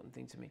most important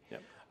thing to me.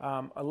 Yep.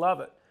 I love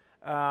it.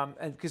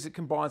 And because it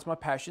combines my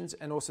passions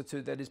and also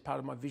too that is part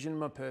of my vision and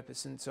my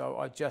purpose, and so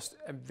I just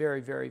am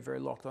very, very, very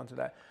locked onto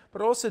that.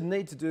 But I also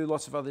need to do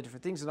lots of other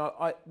different things, and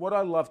what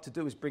I love to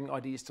do is bring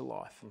ideas to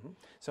life.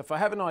 So if I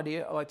have an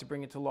idea, I like to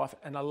bring it to life,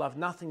 and I love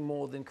nothing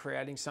more than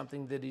creating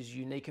something that is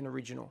unique and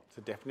original. It's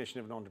the definition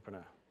of an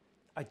entrepreneur.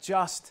 I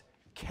just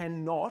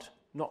cannot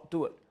not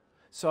do it.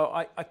 So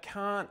I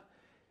can't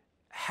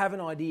have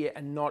an idea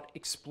and not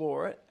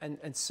explore it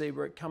and see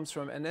where it comes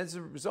from, and as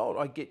a result,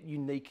 I get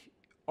unique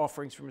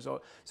offerings from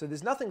result. So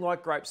there's nothing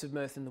like Grapes of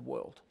Mirth in the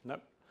world.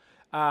 Nope.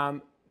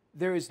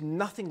 There is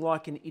nothing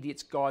like an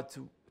idiot's guide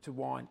to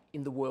wine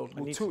in the world.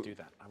 I need to do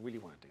that. I really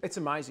want to do that. It's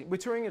amazing. We're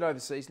touring it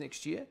overseas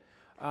next year.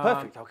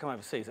 Perfect. I'll come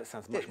overseas. That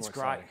sounds much more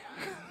exciting.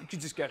 It's great. You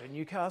could just go to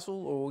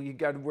Newcastle or you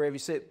go to wherever you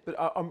see it. But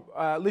I'm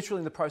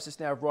literally in the process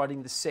now of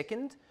writing the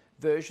second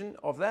version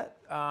of that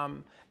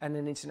and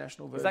an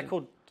international version. Is that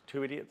called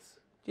Two Idiots?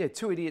 Yeah,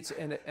 two idiots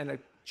and a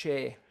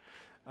chair.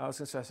 I was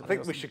going to say something I think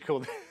else. we should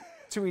call it...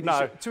 Two idiots,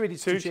 No. two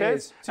idiots, Two two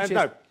chairs. Two chairs.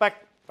 No,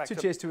 back Two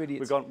to, chairs, two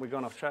idiots. We've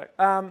gone off track.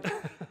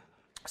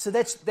 So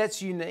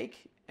that's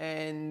unique,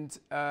 and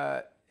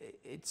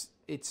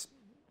it's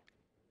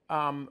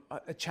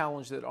a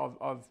challenge that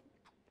I've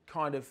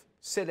kind of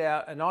set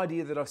out, an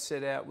idea that I've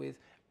set out with,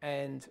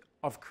 and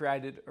I've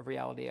created a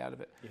reality out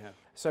of it. Yeah.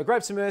 So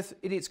Grapes of Mirth,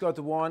 Idiot's Guide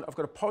to Wine. I've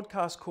got a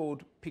podcast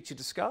called Picture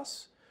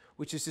Discuss,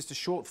 which is just a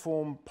short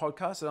form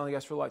podcast. It only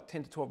goes for like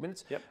 10 to 12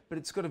 minutes, but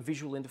it's got a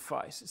visual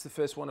interface. It's the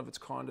first one of its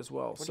kind as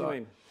well. What do you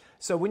mean?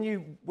 So when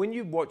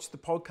you watch the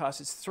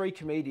podcast, it's three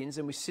comedians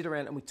and we sit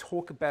around and we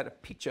talk about a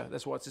picture.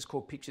 That's why it's just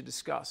called Picture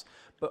Discuss.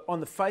 But on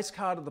the face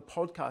card of the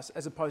podcast,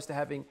 as opposed to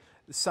having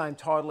the same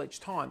title each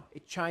time,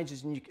 it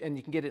changes, and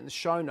you can get it in the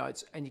show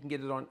notes, and you can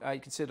get it on. You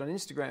can see it on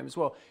Instagram as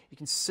well. You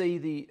can see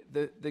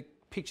the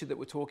picture that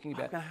we're talking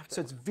about. So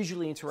it's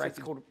visually interactive. So it's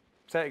called,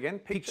 say it again.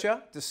 Picture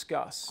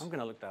Discuss. I'm going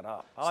to look that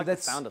up. I like the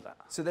sound of that.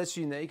 So that's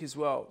unique as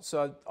well.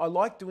 So I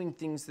like doing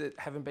things that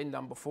haven't been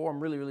done before.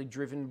 I'm really, really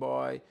driven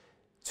by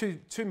two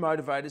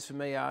motivators for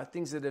me are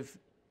things that have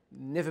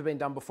never been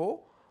done before,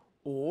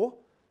 or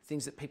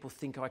things that people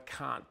think I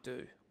can't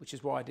do, which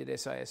is why I did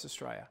SAS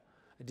Australia.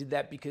 I did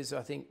that because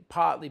I think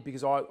partly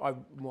because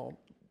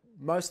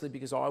mostly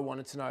because I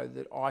wanted to know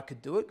that I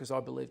could do it because I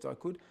believed I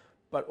could,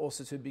 but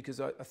also too because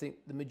I think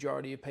the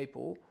majority of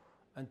people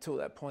until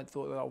that point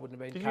thought that I wouldn't have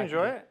been capable. Did you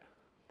enjoy it?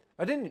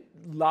 I didn't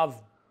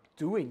love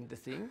doing the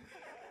thing,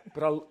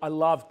 but I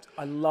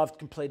loved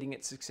completing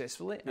it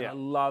successfully, and I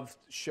loved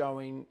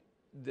showing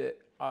that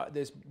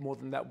there's more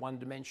than that one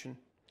dimension.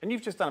 And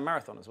you've just done a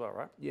marathon as well,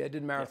 right? Yeah, I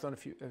did a marathon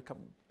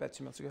about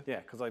 2 months ago. Yeah,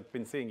 because I've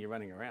been seeing you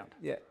running around.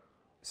 Yeah.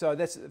 So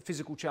that's a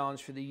physical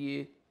challenge for the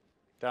year.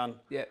 Done.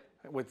 Yeah.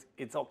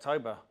 It's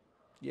October.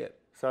 Yeah.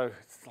 So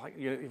it's like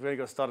you've only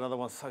got to start another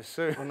one so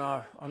soon. I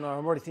know. I'm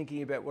already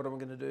thinking about what I'm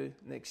going to do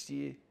next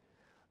year.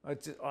 I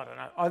don't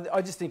know.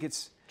 I just think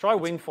it's... Try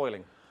wing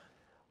foiling.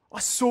 I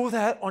saw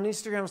that on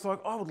Instagram. I was like,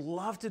 I would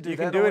love to do that. You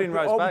can do it in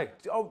Rose Bay.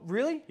 Oh,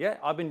 really? Yeah,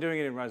 I've been doing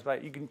it in Rose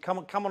Bay. You can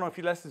come on a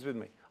few lessons with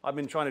me. I've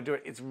been trying to do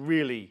it. It's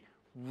really,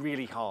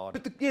 really hard.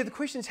 But the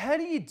question is, how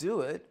do you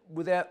do it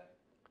without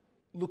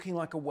looking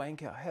like a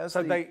wanker?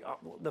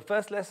 The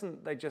first lesson,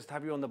 they just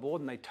have you on the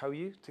board and they tow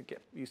you to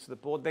get used to the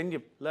board. Then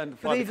you learn to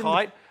fly the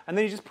kite, and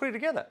then you just put it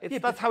together.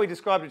 That's how he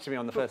described it to me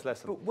on the first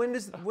lesson. But when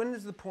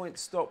does the point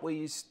stop where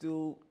you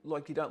still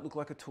like you don't look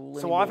like a tool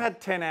anymore? So I've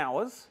had 10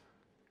 hours,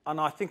 and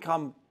I think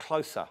I'm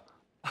closer.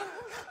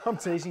 I'm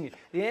teasing you.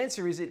 The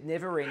answer is it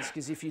never ends,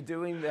 because if you're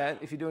doing that,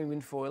 if you're doing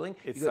wind foiling,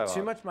 you've got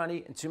too much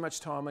money and too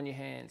much time on your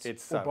hands.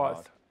 It's so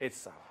hard. It's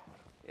so hard.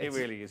 It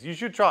really is. You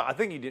should try. I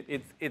think you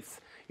did.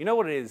 You know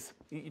what it is?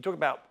 You talk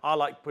about, I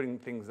like putting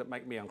things that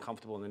make me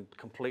uncomfortable and then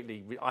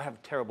completely, I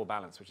have terrible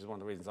balance, which is one of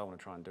the reasons I want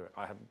to try and do it.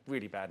 I have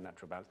really bad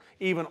natural balance,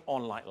 even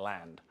on like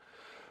land.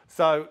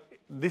 So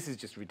this is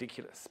just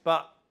ridiculous.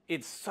 But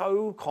it's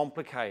so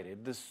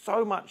complicated. There's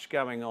so much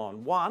going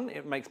on. One,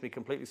 it makes me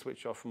completely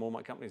switch off from all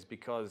my companies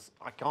because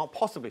I can't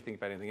possibly think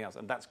about anything else,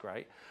 and that's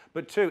great.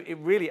 But two, it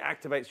really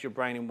activates your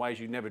brain in ways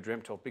you never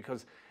dreamt of,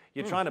 because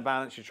you're trying to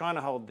balance, you're trying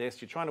to hold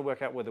this, you're trying to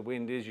work out where the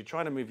wind is, you're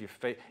trying to move your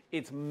feet.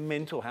 It's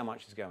mental how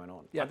much is going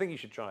on. Yeah. I think you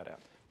should try it out.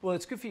 Well,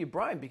 it's good for your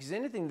brain, because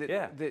anything that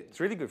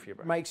it's really good for your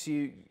brain. Makes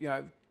you,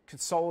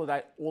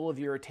 consolidate all of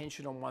your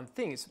attention on one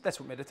thing. That's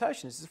what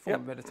meditation is. It's a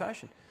form of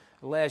meditation.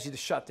 It allows you to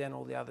shut down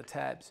all the other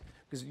tabs.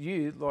 Because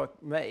you,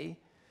 like me,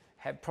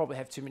 probably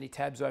have too many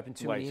tabs open,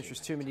 too many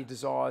interests, too many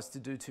desires to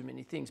do too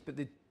many things. But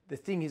the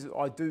thing is,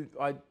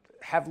 I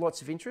have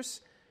lots of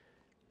interests,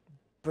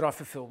 but I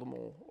fulfill them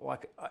all.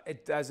 Like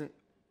it doesn't.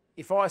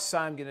 If I say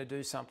I'm going to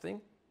do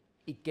something,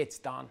 it gets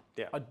done.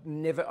 Yeah. I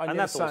never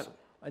say. Awesome.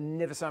 I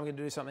never say I'm going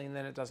to do something and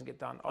then it doesn't get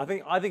done. I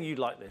think you'd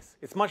like this.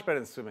 It's much better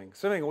than swimming.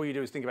 Swimming, all you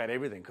do is think about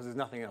everything because there's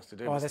nothing else to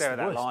do. Oh, but that's stare at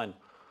the that worst. line.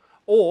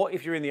 Or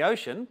if you're in the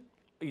ocean,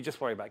 you just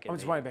worry about getting I'm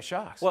just eaten. worrying about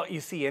sharks. Well, you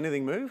see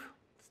anything move?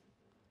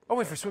 I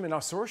went for a swim and I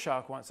saw a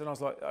shark once and I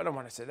was like, I don't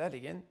want to see that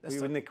again. Were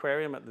you in the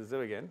aquarium at the zoo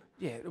again?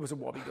 Yeah, it was a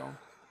wobbegong.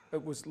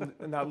 It was,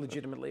 no,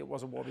 legitimately, it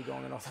was a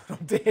wobbegong and I thought,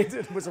 I'm dead.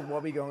 It was a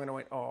wobbegong and I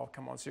went, oh,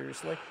 come on,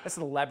 seriously? That's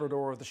the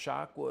Labrador of the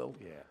shark world.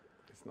 Yeah,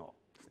 it's not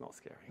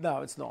scary.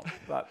 No, it's not,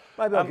 but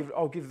maybe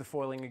I'll give the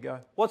foiling a go.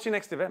 What's your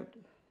next event?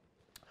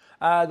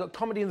 Got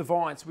Comedy in the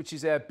Vines, which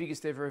is our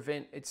biggest ever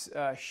event. It's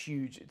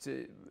huge. It's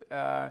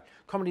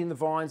Comedy in the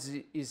Vines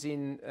is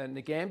in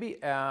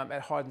Nagambie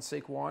at Hide and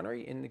Seek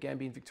Winery in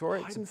Nagambie in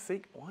Victoria. Hide and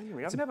Seek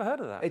Winery. I've never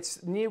heard of that.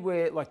 It's near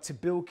where like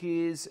Tabilk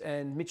is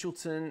and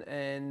Mitchelton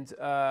and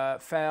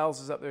Fowles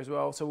is up there as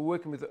well. So we're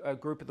working with a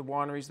group of the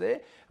wineries there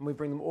and we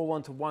bring them all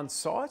onto one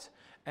site.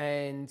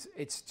 And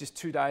it's just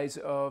 2 days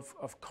of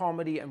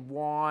comedy and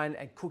wine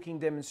and cooking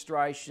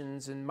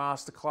demonstrations and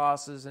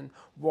masterclasses and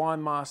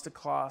wine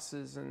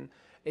masterclasses, and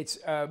it's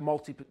a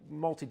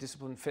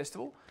multidiscipline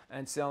festival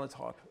and selling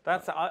type.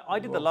 I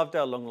did the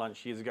Lovedale Long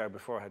Lunch years ago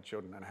before I had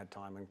children and had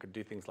time and could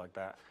do things like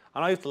that.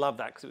 And I used to love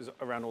that because it was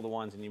around all the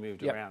wines and you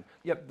moved around.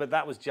 Yep. But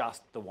that was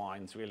just the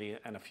wines really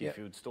and a few Yep.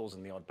 food stalls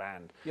and the odd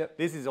band. Yep.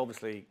 This is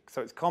obviously,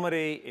 so it's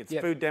comedy, it's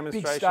Yep. food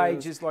demonstrations. Big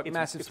stages, like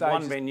massive it's stages.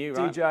 one venue,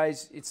 right?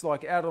 DJs, it's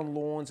like out on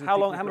lawns. How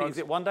long, how many, is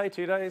it 1 day,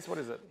 2 days? What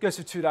is it? It goes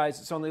for 2 days.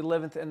 It's on the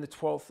 11th and the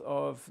 12th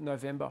of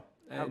November.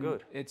 How And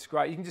good. It's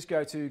great. You can just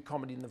go to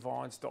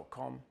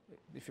comedyinthevines.com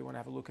if you want to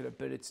have a look at it.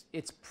 But it's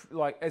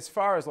like, as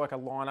far as like a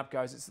lineup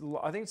goes,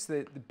 I think it's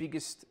the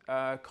biggest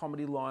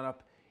comedy lineup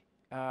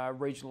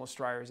regional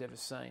Australia has ever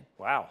seen.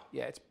 Wow.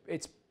 Yeah,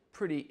 it's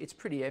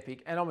pretty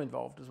epic, and I'm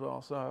involved as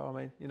well. So I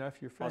mean, you know,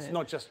 if you're a fan, Well, it's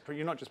not just,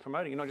 you're not just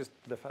promoting, you're not just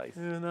the face.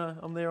 yeah, no,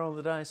 I'm there on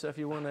the day. So if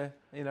you want to,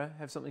 you know,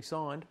 have something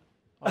signed,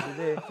 I'll be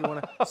there. If you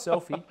want a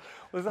selfie,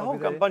 There's a I'll whole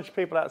be there. bunch of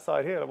people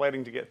outside here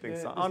waiting to get things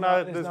Yeah, signed. Oh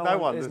no, there's no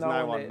one. There's There's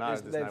no one. there. No,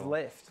 there's They've no one.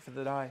 left for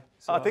the day.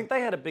 So I think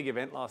they had a big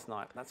event last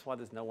night. That's why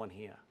there's no one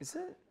here. Is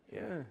it?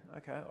 Yeah.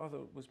 Okay. I thought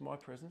it was my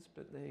presence,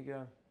 but there you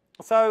go.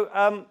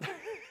 So,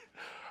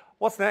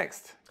 what's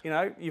next? You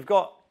know, you've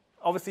got,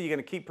 obviously you're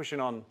going to keep pushing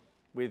on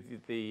with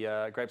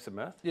the Grapes of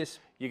Mirth. Yes.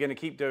 You're going to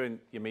keep doing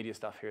your media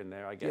stuff here and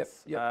there, I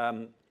guess.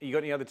 Yep. You got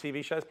any other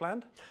TV shows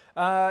planned?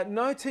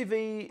 No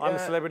TV. I'm a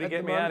Celebrity, at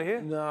get the me out of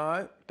moment. here?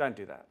 No. Don't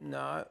do that.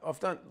 No, I've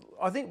done.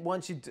 I think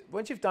once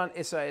you've done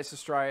SAS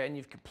Australia and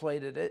you've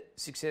completed it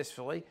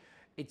successfully,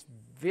 it's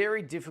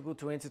very difficult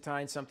to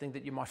entertain something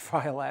that you might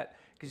fail at,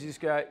 because you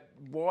just go,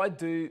 why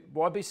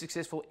be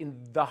successful in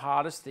the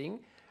hardest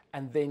thing,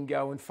 and then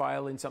go and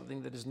fail in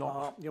something that is not.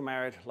 Oh, you're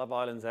married. Love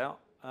Island's out.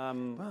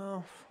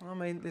 Well, I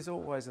mean, there's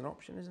always an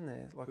option, isn't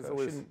there? Like, I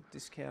shouldn't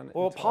discount it.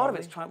 Well, part of entirely.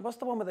 it's trying. What's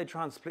the one where they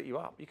try and split you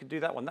up? You could do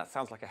that one. That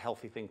sounds like a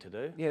healthy thing to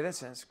do. Yeah, that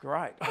sounds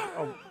great.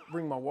 I'll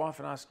ring my wife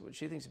and ask what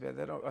she thinks about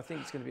that. I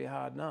think it's going to be a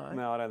hard no.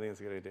 No, I don't think it's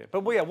a good idea.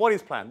 But yeah, what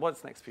is planned?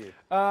 What's next for you?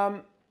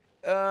 I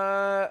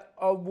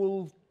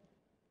will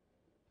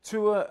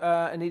tour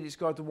An Idiot's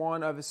Guide to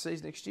Wine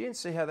overseas next year and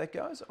see how that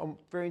goes. I'm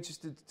very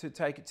interested to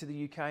take it to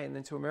the UK and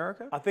then to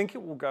America. I think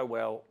it will go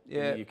well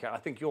Yeah. in the UK. I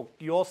think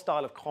your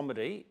style of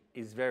comedy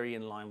is very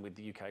in line with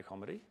the UK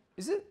comedy.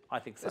 Is it? I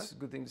think so. That's a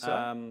good thing to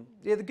say.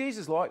 Yeah, the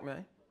geezers like me.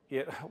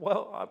 Yeah.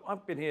 Well,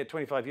 I've been here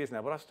 25 years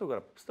now, but I've still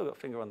got a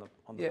finger on the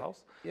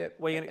pulse. Yeah.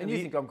 Well, And you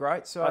think I'm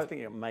great, so I think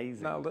you're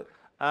amazing. nailed it.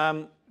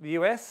 The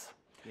US.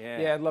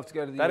 Yeah. Yeah, I'd love to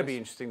go to the That'd US. be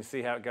interesting to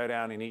see how it go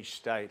down in each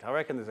state. I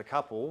reckon there's a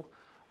couple.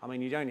 I mean,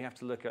 you don't have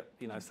to look at,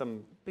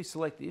 some, Be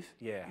selective.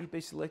 Yeah. You'd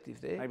be selective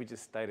there. maybe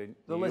just stay to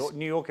The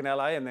New York and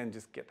LA and then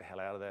just get the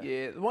hell out of there.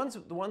 Yeah, the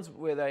ones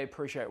where they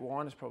appreciate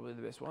wine is probably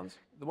the best ones.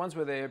 The ones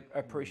where they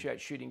appreciate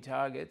shooting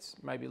targets,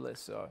 maybe less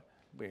so.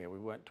 Yeah, we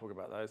won't talk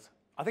about those.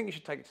 I think you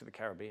should take it to the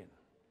Caribbean.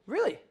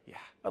 Really? Yeah.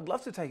 I'd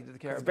love to take it to the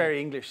Caribbean. It's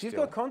very English You've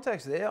still. got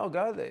contacts there, I'll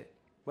go there.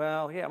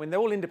 Well, yeah, I mean, they're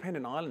all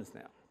independent islands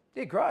now.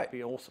 Yeah, great. It'd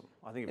be awesome.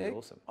 I think it'd be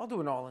awesome. I'll do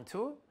an island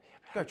tour.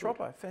 Go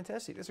Troppo.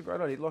 Fantastic. That's a great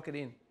idea. Lock it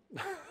in.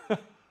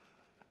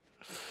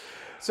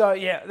 So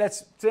yeah,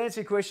 that's to answer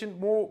your question.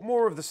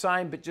 More of the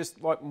same, but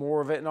just like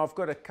more of it. And I've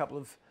got a couple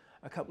of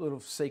little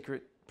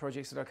secret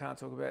projects that I can't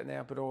talk about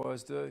now, but I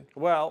always do.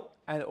 Well,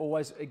 And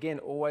always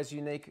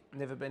unique.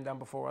 Never been done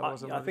before.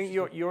 Otherwise, I think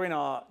you're in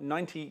our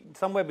 90,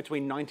 somewhere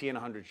between 90 and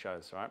 100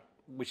 shows, right?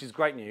 Which is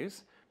great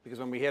news, because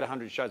when we hit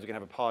 100 shows, we're going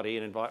to have a party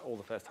and invite all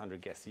the first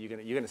 100 guests. So you're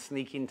going to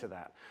sneak into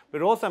that.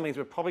 But it also means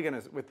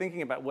we're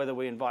thinking about whether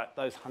we invite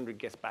those 100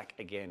 guests back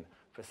again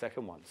for a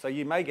second one. So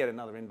you may get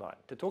another invite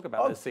to talk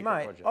about those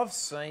secret projects. I've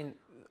seen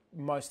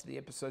most of the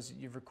episodes that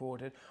you've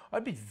recorded.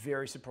 I'd be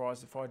very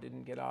surprised if I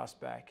didn't get asked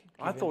back.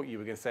 I thought you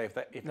were going to say if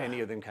any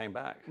of them came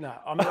back. No,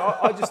 I mean,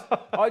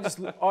 I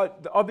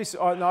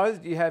know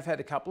that you have had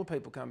a couple of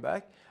people come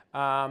back.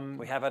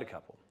 We have had a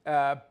couple.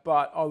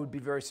 But I would be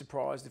very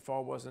surprised if I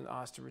wasn't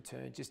asked to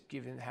return, just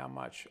given how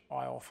much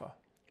I offer.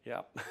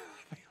 Yeah.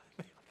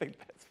 think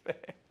that's fair.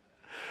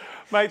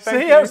 Mate,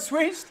 thank See you. how it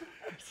switched?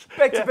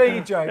 Back to being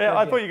a joke. Yeah,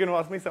 I thought you were going to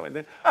ask me something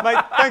then. Mate,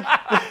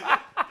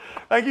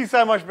 thank you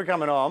so much for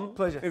coming on.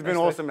 Pleasure. It's been Thanks,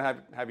 awesome to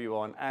have you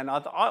on. And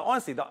I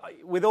honestly,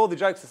 with all the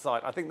jokes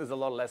aside, I think there's a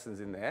lot of lessons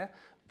in there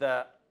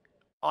that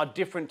are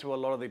different to a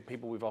lot of the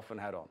people we've often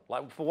had on.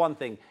 Like, for one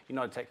thing, you're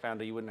not a tech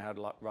founder, you wouldn't know how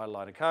to write a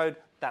line of code.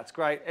 That's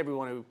great.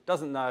 Everyone who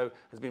doesn't know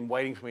has been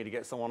waiting for me to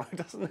get someone who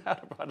doesn't know how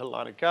to write a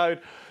line of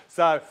code.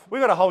 So we've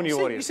got a whole new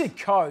audience. You said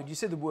code. You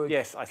said the word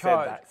Yes, I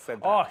code.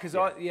 said that. Oh, because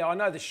I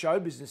know the show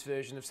business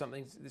version of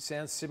something that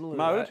sounds similar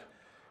Mode? to that.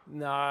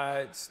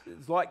 No, it's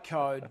like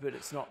code, but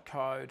it's not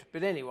code.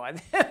 But anyway,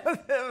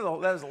 that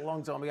was a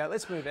long time ago.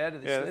 Let's move out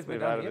of this. Yeah, let's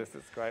move out of this.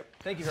 It's great.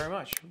 Thank you very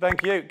much.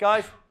 Thank you.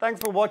 Guys, thanks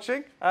for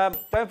watching.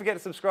 Don't forget to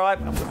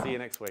subscribe, and we'll see you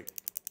next week.